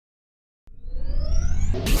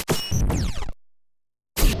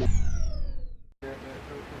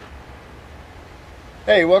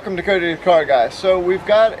Hey, welcome to Cody the Car Guy. So we've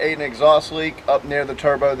got an exhaust leak up near the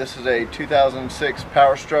turbo. This is a 2006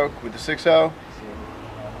 Power Stroke with the 6.0.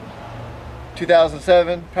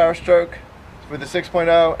 2007 Power Stroke with the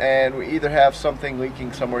 6.0, and we either have something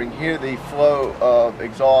leaking somewhere. You can hear the flow of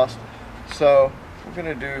exhaust. So we're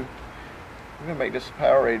gonna make this a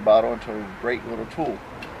powerade bottle into a great little tool.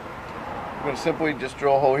 We're gonna simply just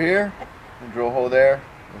drill a hole here and drill a hole there,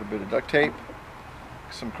 a little bit of duct tape,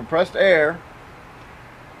 some compressed air,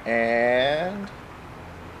 and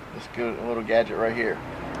this good little gadget right here.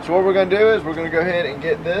 So what we're going to do is we're going to go ahead and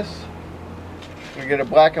get this. We're going to get a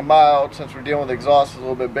black and mild. Since we're dealing with exhaust a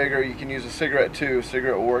little bit bigger, you can use a cigarette too. A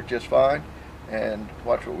cigarette will work just fine. And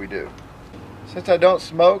watch what we do. Since I don't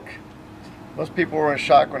smoke, most people were in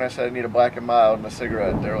shock when I said I need a black and mild and a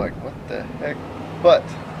cigarette. They're like, what the heck? But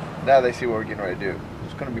now they see what we're getting ready to do.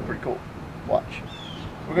 It's going to be pretty cool. Watch.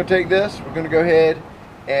 We're going to take this. We're going to go ahead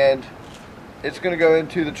and it's going to go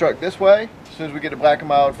into the truck this way. As soon as we get the black and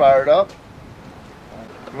mild fired up,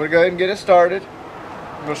 we're going to go ahead and get it started.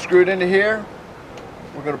 We're going to screw it into here.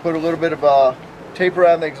 We're going to put a little bit of tape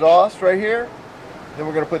around the exhaust right here. Then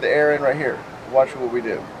we're going to put the air in right here. Watch what we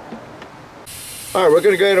do. Alright, we're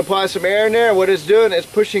going to go ahead and apply some air in there. What it's doing is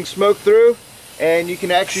pushing smoke through, and you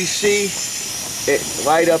can actually see it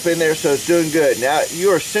light up in there, so it's doing good. Now you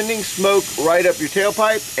are sending smoke right up your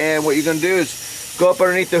tailpipe, and what you're going to do is go up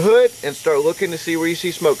underneath the hood and start looking to see where you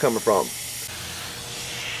see smoke coming from.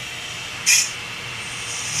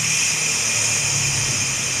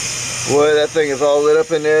 Boy, that thing is all lit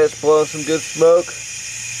up in there. It's blowing some good smoke.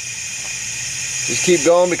 Just keep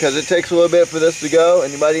going because it takes a little bit for this to go,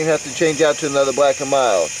 and you might even have to change out to another black and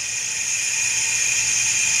mild.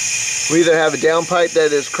 We either have a downpipe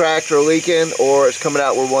that is cracked or leaking, or it's coming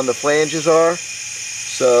out where one of the flanges are.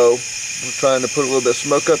 So we're trying to put a little bit of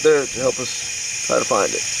smoke up there to help us try to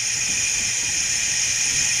find it.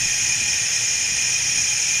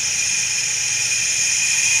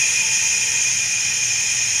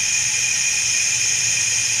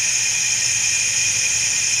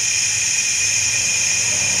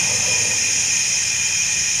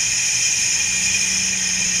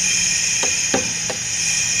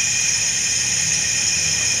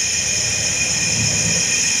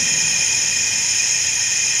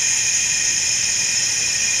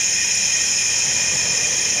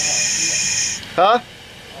 Huh?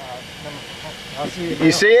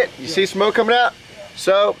 You see it? You see smoke coming out?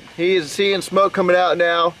 So he is seeing smoke coming out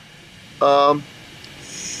now.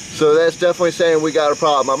 So that's definitely saying we got a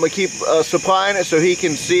problem. I'm going to keep supplying it so he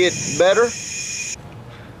can see it better.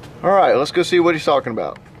 Alright, let's go see what he's talking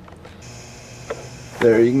about.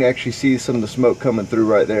 There, you can actually see some of the smoke coming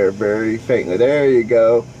through right there very faintly. There you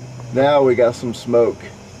go. Now we got some smoke.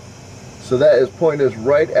 So that is pointing us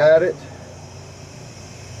right at it.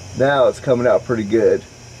 Now it's coming out pretty good.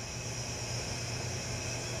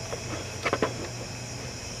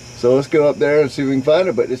 So let's go up there and see if we can find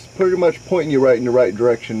it, but it's pretty much pointing you right in the right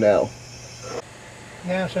direction now.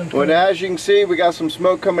 Well, now as you can see, we got some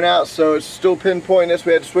smoke coming out, so it's still pinpointing this.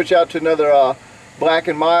 We had to switch out to another black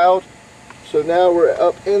and mild. So now we're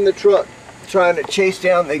up in the truck trying to chase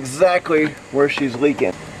down exactly where she's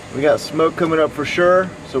leaking. We got smoke coming up for sure,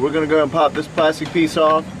 so we're going to go and pop this plastic piece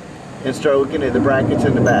off and start looking at the brackets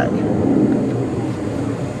in the back.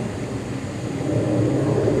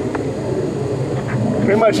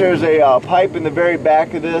 Pretty much there's a pipe in the very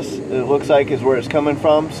back of this. It looks like is where it's coming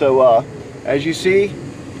from. So as you see,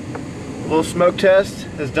 a little smoke test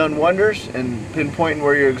has done wonders in pinpointing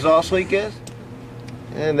where your exhaust leak is.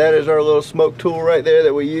 And that is our little smoke tool right there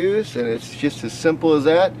that we use, and it's just as simple as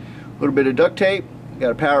that. A little bit of duct tape, got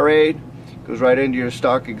a powerade, goes right into your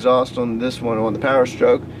stock exhaust on this one on the Power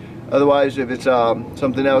Stroke. Otherwise, if it's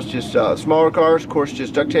something else, just smaller cars, of course,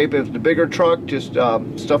 just duct tape. If it's the bigger truck, just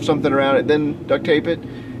stuff something around it, then duct tape it,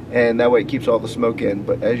 and that way it keeps all the smoke in.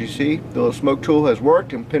 But as you see, the little smoke tool has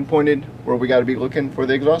worked and pinpointed where we got to be looking for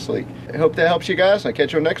the exhaust leak. I hope that helps you guys. I'll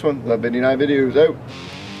catch you on the next one. Love 59 videos out.